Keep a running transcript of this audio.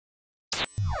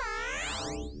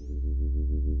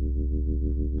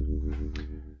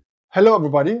Hello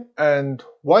everybody and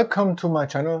welcome to my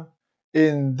channel.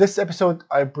 In this episode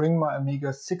I bring my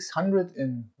Amiga 600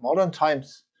 in modern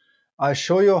times. I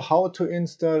show you how to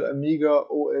install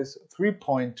AmigaOS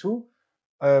 3.2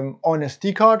 on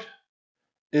SD card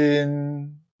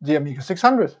in the Amiga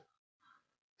 600.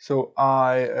 So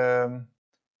I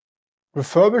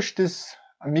refurbished this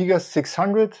Amiga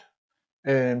 600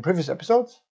 in previous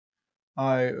episodes.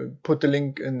 I put the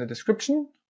link in the description,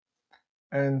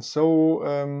 and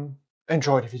so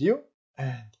enjoy the video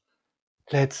and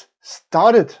let's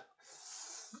start it.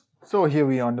 So here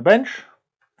we are on the bench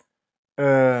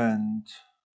and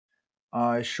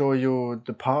I show you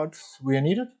the parts we are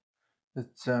needed.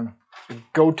 It's a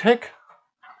GoTech.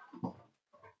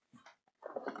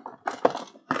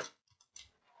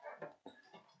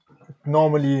 It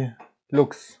normally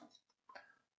looks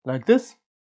like this.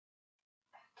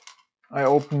 I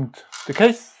opened the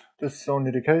case. This is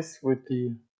only the case with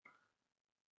the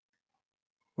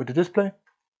display,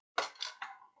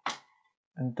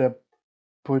 and they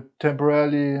put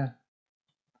temporarily an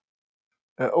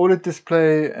OLED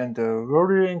display and a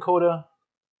rotary encoder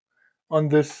on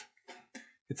this.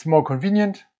 It's more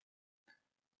convenient.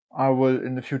 I will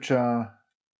in the future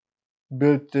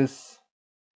build this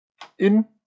in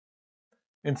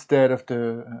instead of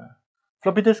the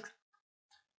floppy disk,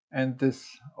 and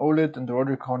this OLED and the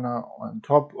rotary corner on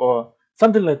top or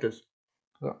something like this.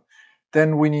 So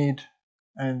then we need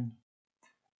an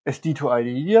SD to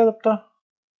IDE adapter,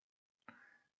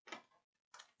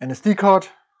 an SD card.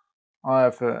 I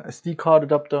have a SD card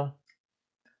adapter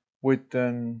with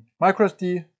an micro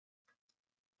SD,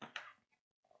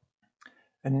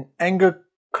 an angle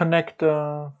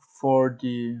connector for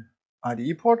the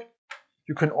IDE port.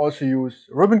 You can also use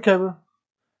a ribbon cable.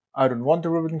 I don't want the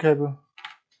ribbon cable.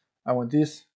 I want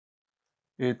this.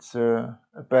 It's a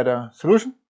better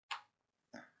solution.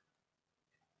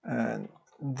 And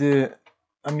the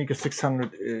Amiga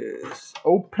 600 is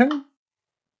open,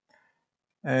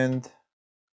 and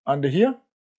under here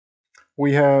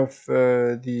we have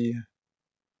the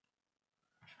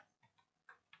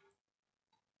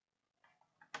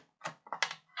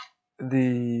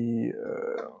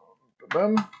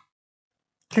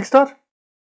kickstart.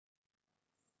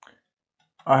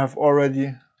 I have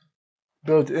already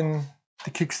built in the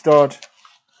kickstart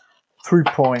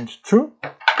 3.2.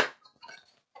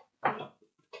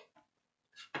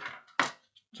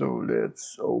 So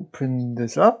let's open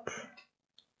this up.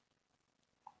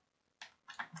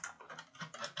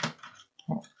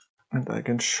 And I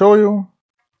can show you.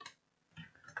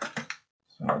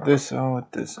 So this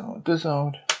out, this out, this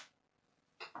out.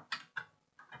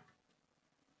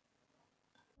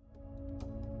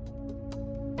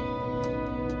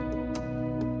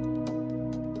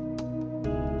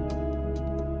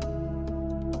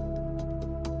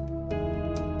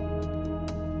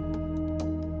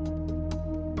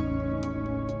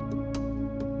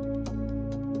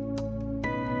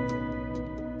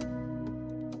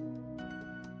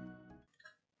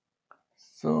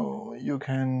 So you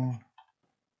can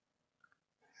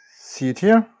see it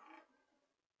here.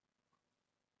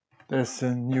 There's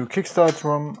a new kickstart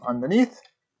ROM underneath.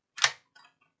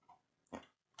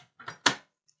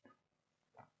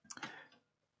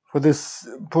 For this,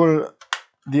 pull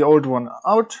the old one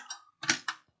out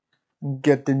and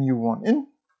get the new one in.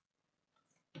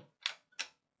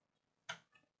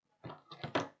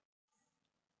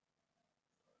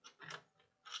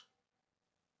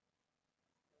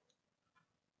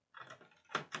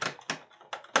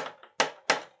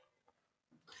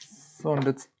 So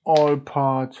that's all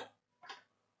part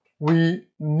we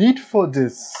need for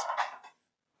this.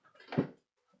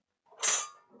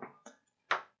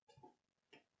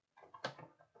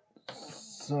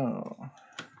 So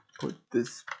put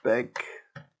this back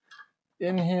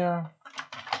in here,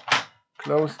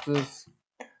 close this.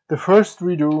 The first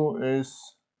redo is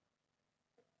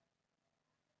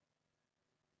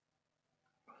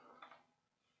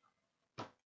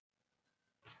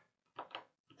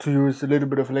to use a little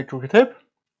bit of electrical tape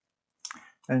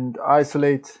and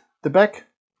isolate the back.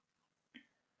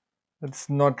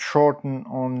 Let's not shorten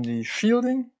on the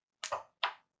shielding.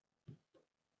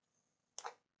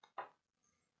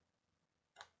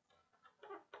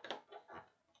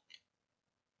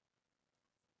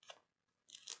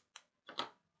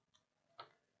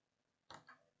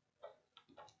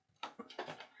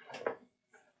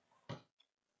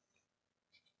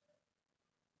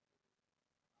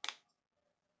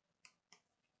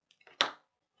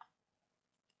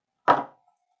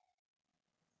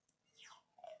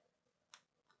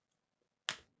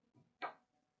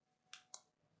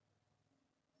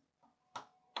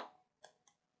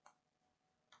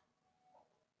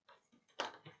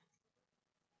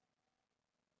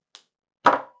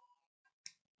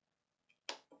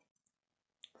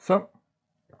 So,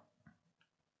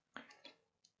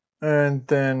 and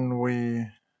then we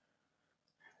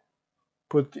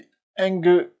put the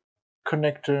angle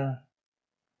connector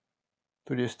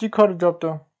to the SD card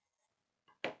adapter.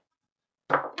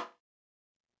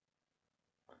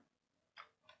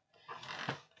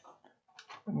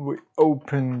 And we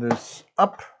open this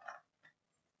up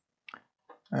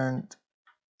and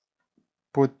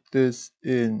put this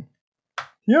in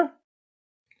here.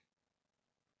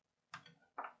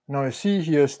 Now you see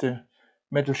here's the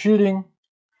metal shielding,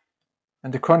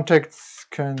 and the contacts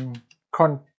can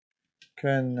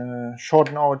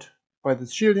shorten out by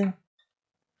this shielding.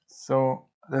 So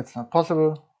that's not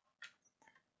possible.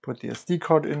 Put the SD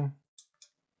card in.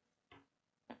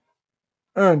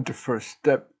 And the first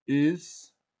step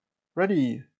is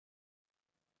ready.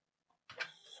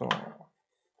 So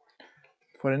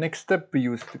for the next step we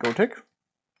use the GoTech.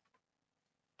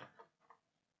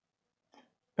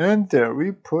 And there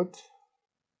we put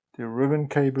the ribbon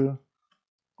cable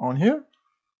on here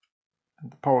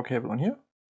and the power cable on here.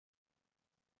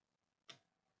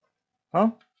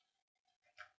 Huh?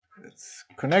 It's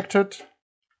connected.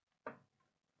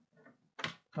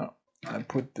 Now I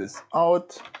put this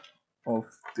out of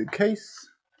the case.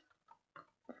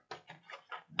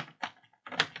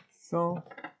 So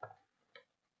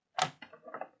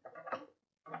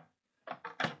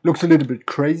looks a little bit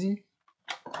crazy,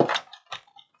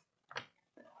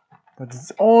 but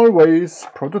it's always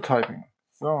prototyping.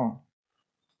 So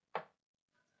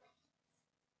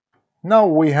now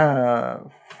we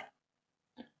have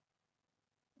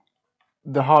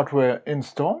the hardware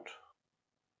installed.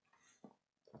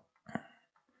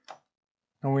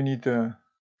 Now we need the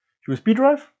USB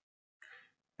drive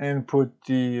and put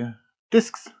the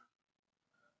disks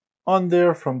on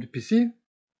there from the PC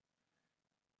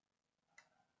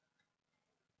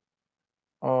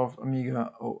of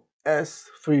AmigaOS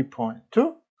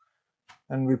 3.2,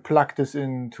 and we plug this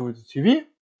into the TV,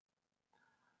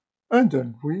 and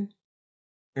then we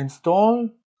install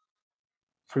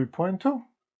 3.2.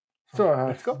 So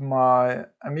I have my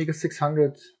Amiga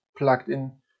 600 plugged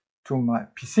in to my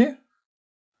PC,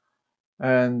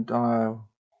 and I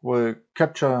will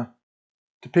capture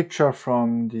the picture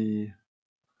from the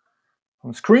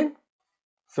screen.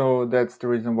 So that's the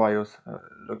reason why you're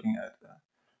looking at a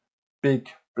big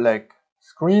black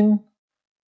screen.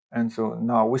 And so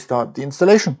now we start the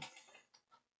installation.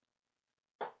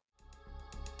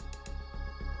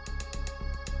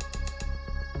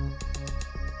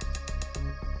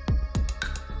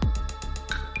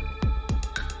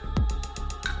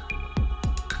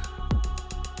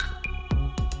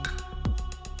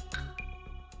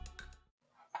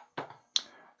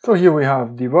 So here we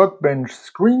have the workbench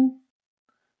screen,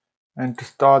 and to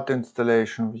start the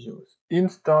installation we use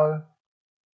install,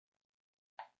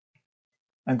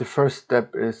 and the first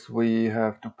step is we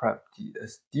have to prep the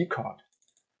SD card.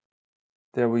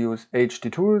 There we use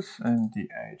HD tools and the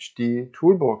HD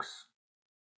toolbox.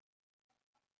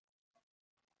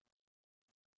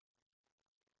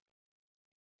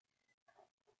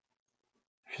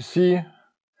 If you see,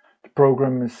 the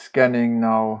program is scanning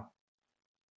now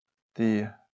the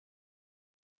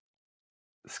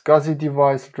SCSI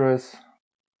device address.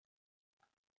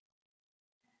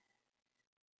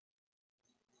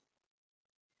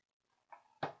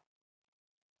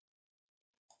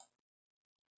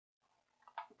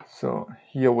 So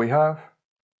here we have,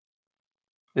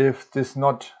 if this is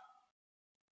not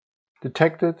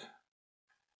detected,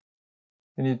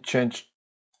 you need to change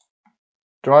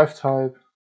drive type.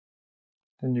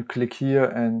 Then you click here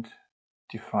and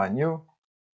define new.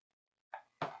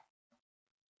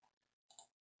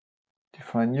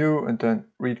 Define new and then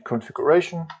read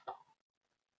configuration.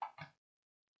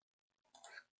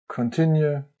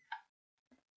 Continue.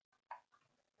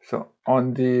 So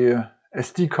on the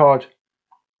SD card,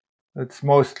 it's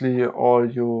mostly all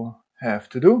you have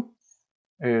to do.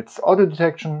 It's auto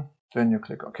detection, then you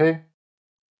click OK.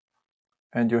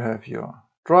 And you have your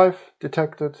drive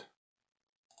detected.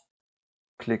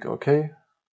 Click OK.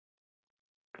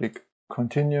 Click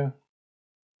continue.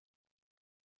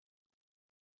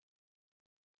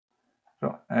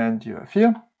 So, and you have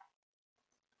here.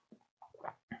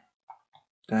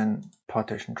 Then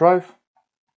partition drive.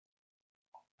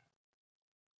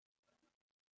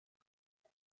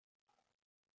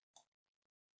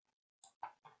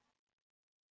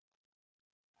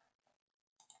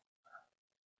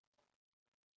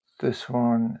 This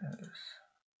one is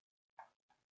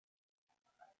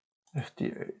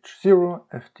FDH0,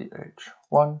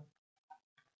 FDH1.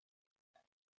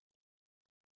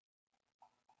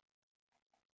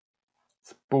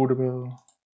 It's bootable.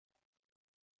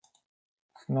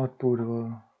 It's not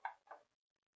bootable.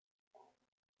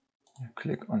 You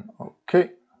click on OK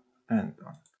and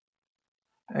on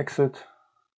exit.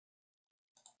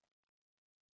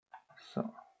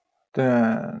 So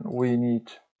then we need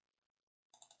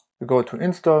to go to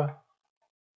install.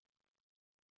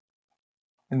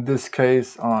 In this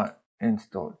case, I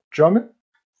install German.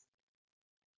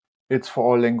 It's for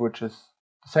all languages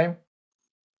the same.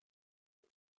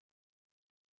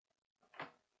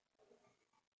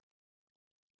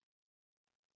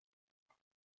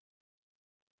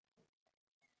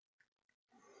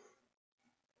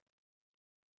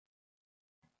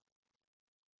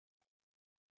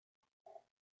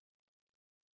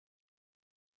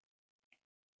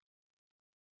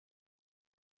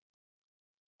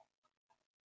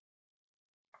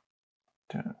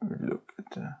 Then we look at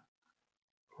the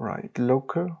right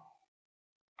local.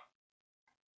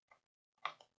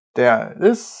 There it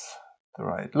is, the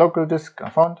right local disk I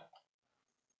found.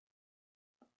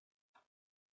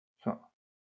 So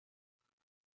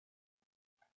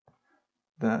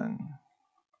then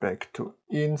back to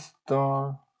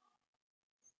install.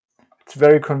 It's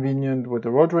very convenient with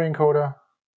the rotary encoder.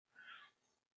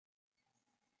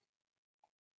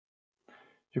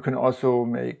 You can also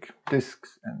make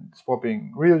disks and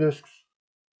swapping real disks.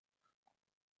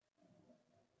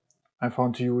 I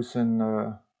found to use in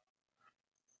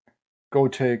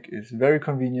GoTake is very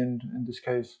convenient in this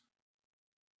case.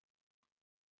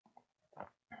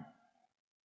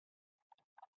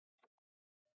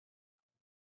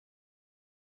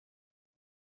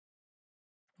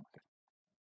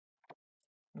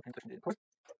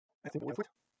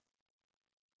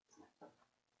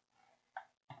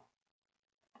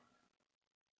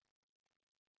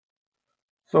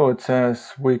 So it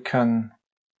says we can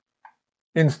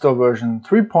install version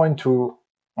 3.2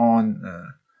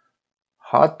 on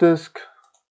hard disk.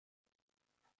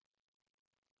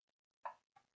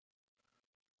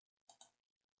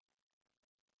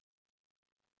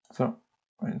 So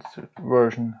insert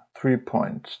version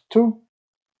 3.2.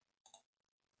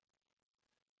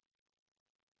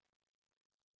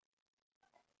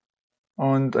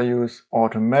 And I use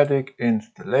automatic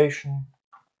installation.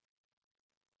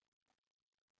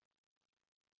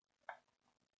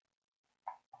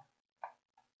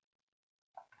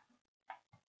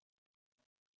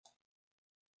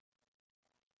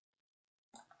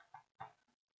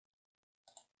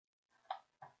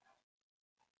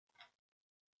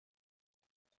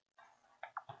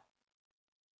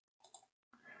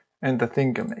 And I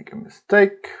think I make a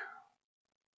mistake.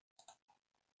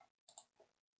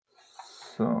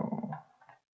 So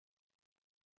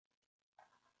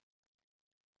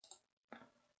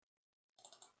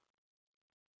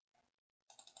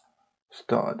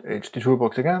start HD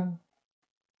Toolbox again.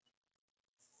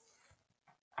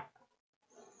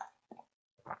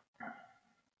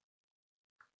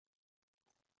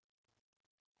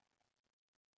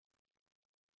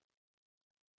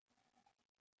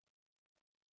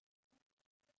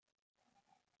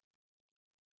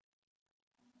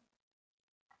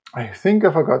 I think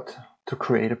I forgot to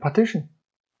create a partition.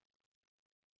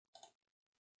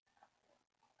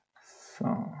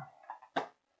 So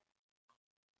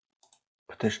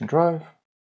partition drive.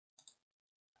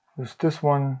 Use this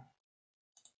one.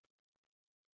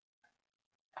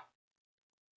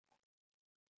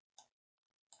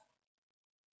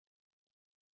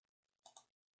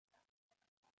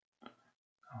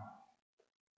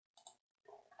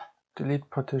 Delete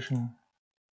partition.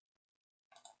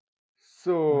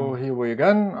 So here we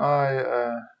again.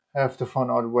 I have to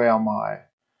find out where my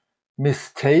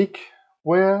mistake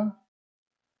were.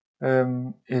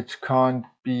 It can't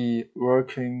be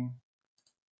working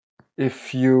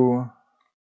if you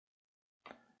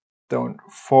don't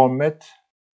format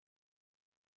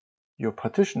your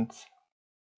partitions.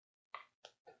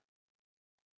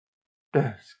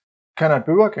 This cannot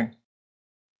be working.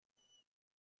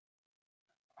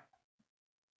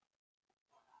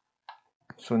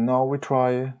 So now we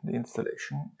try the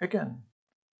installation again.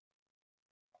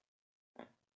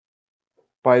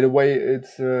 By the way,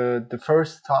 it's the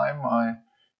first time I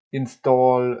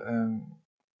install an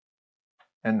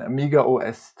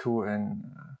AmigaOS to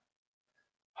an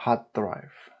hard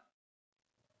drive,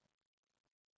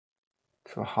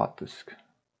 so a hard disk.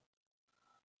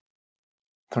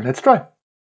 So let's try.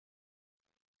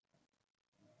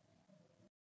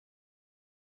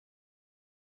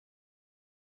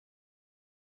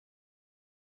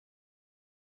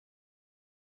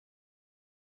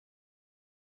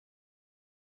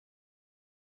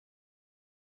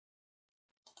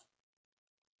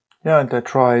 Yeah, and I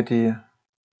try the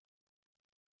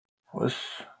was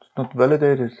not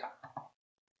validated.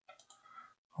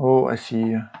 Oh, I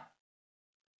see.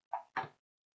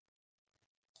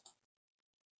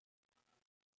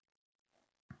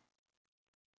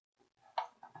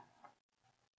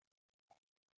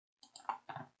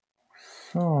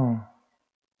 So.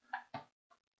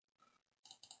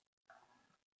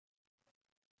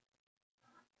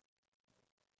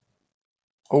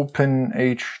 Open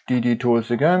HDD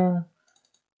tools again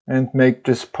and make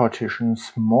this partition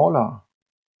smaller.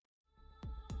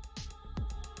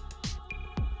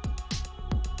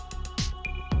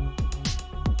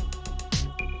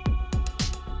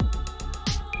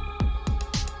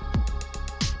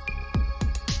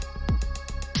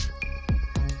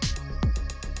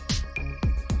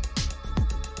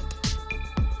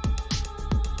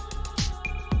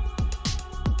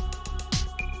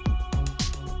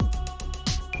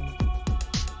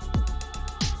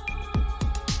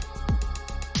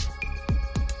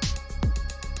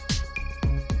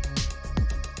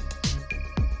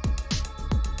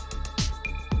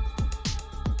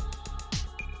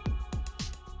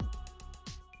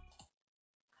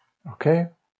 Okay,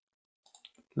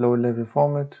 low level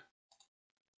format.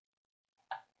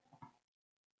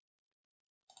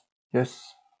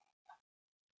 Yes.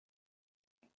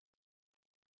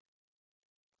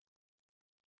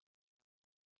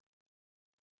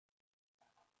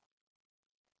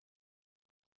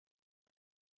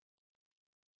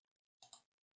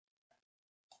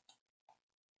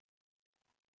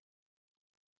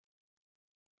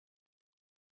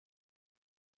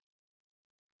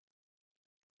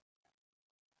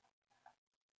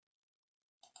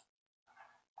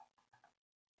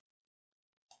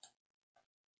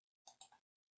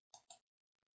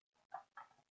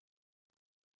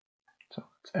 So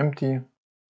it's empty.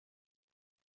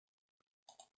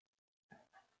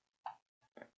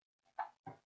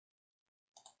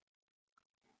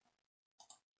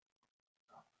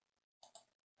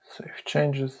 Save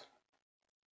changes.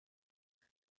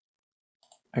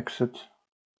 Exit.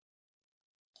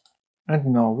 And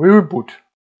now we reboot.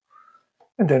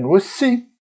 And then we'll see.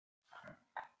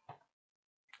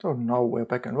 So now we're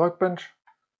back in Workbench.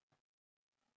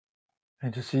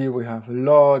 And you see we have a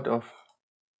lot of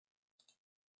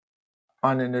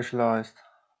uninitialized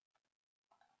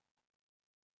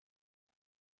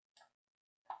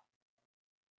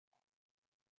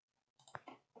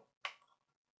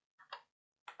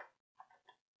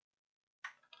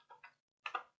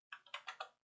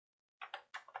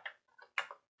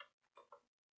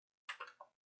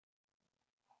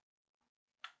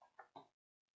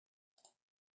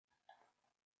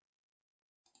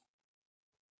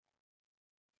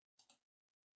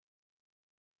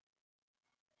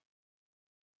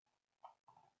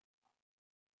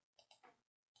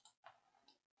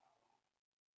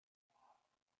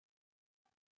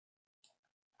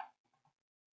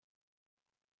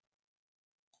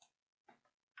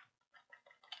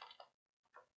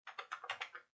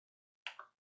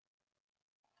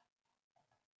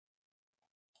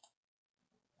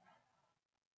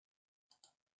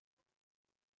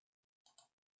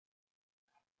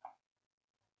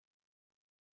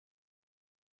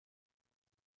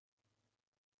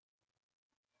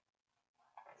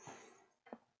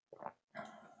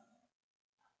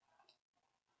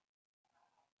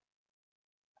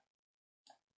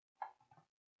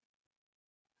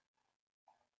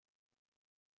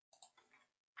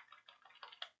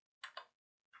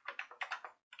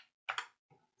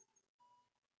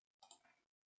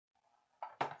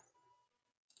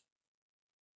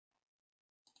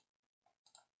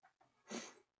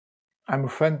I'm a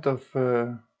friend of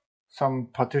some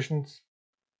partitions,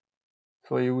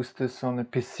 so I use this on a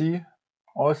PC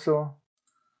also.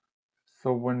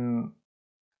 So when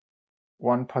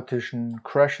one partition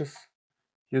crashes,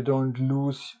 you don't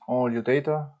lose all your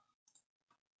data.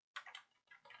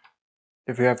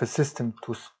 If you have a system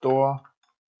to store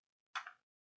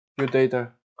your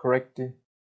data correctly,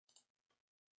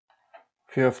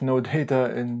 if you have no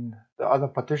data in the other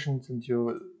partitions and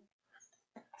you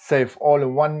save all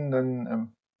in one, then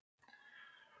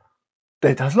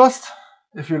data is lost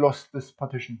if you lost this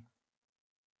partition.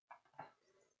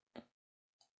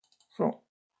 So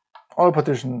all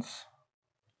partitions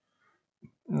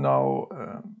now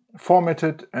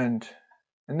formatted and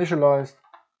initialized.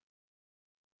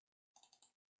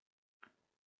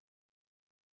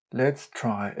 Let's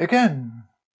try again.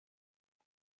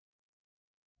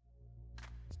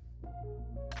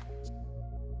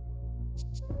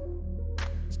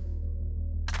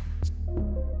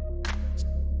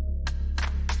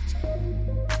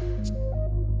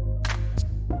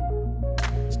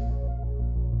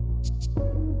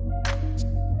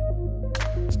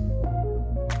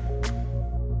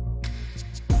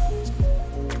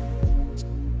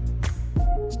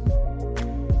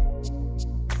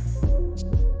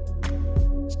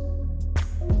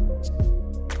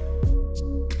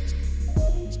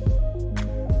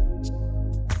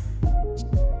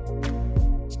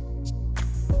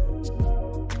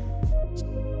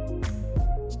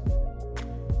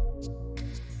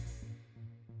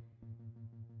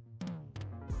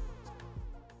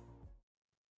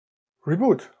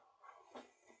 Reboot.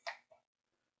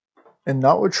 And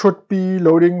now it should be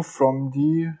loading from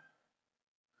the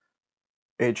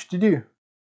HDD,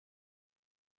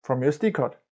 from your SD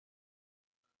card.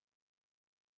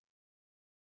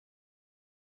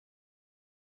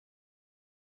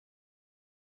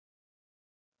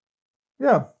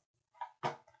 Yeah,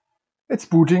 it's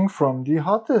booting from the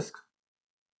hard disk.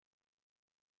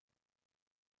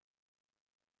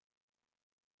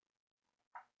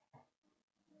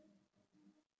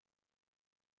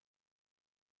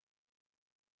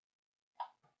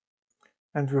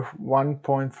 And with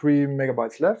 1.3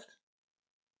 megabytes left.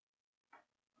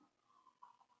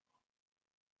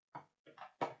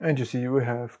 And you see we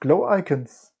have glow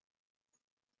icons.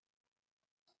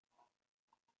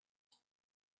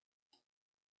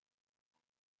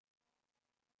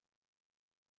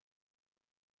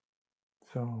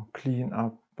 So clean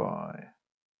up by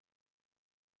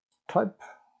type.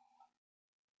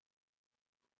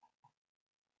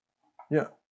 Yeah.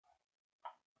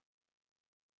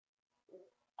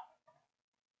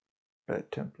 Bad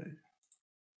template.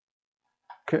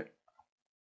 Okay.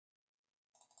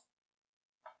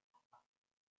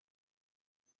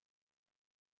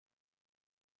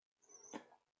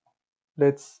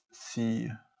 Let's see.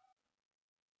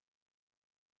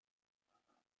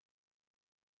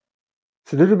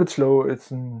 It's a little bit slow.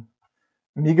 It's an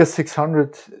Amiga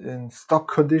 600 in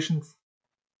stock conditions.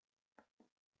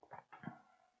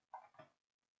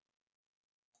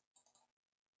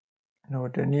 No,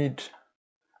 they need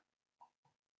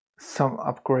some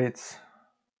upgrades.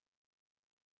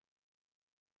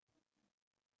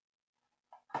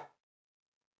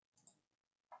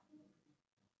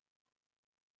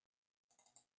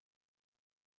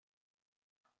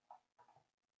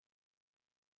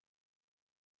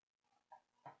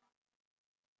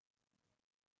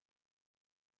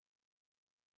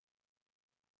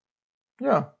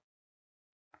 Yeah.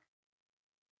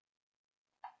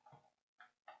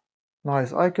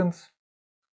 Nice icons.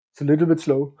 It's a little bit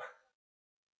slow.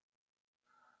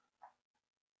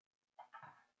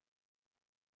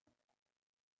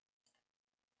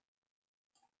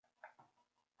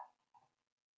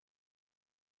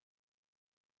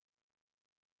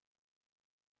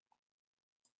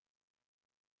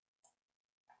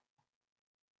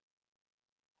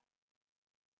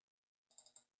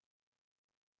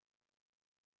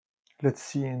 Let's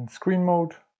see in screen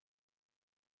mode.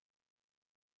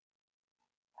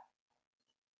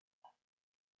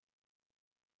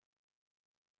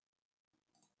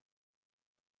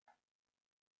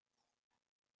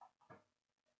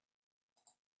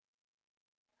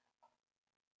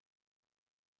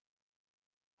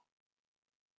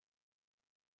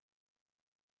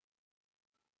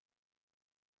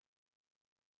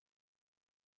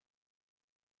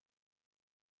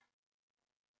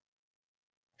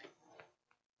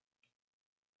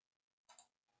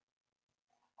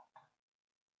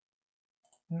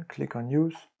 Click on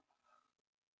use.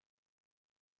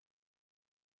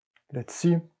 Let's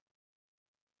see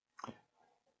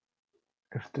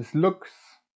if this looks.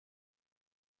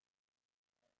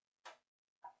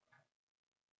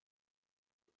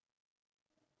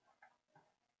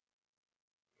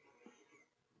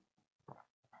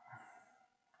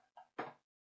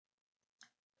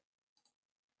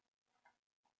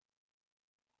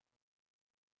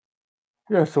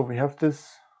 Yeah, so we have this.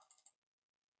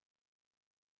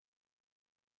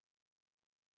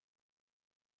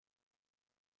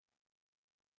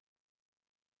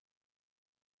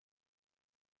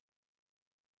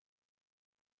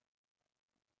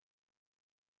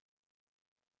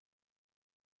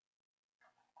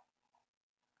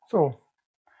 So,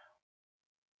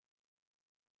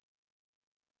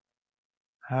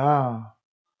 the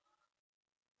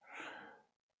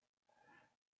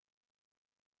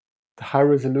high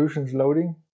resolution is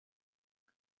loading.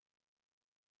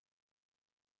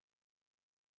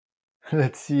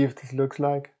 Let's see if this looks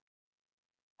like.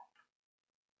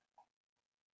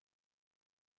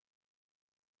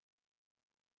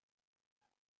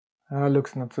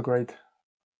 Looks not so great.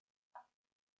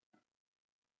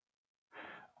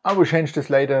 I will change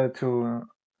this later to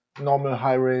normal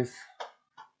high res.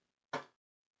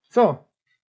 So,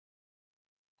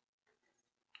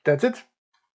 that's it.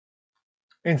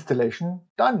 Installation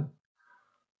done.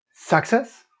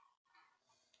 Success.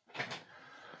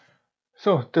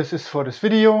 So this is for this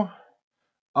video.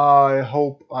 I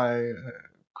hope I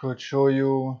could show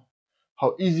you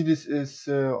how easy this is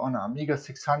on an Amiga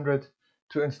 600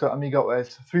 to install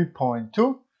AmigaOS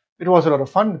 3.2. It was a lot of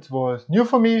fun. It was new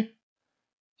for me.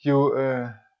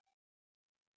 You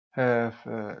have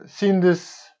seen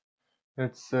this.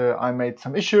 I made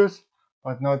some issues,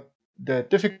 but not the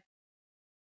difficult.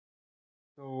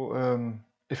 So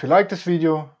if you like this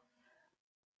video,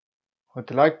 hit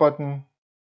the like button.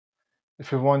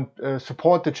 If you want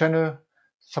support the channel,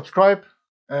 subscribe.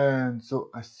 And so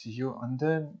I see you on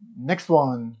the next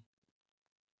one.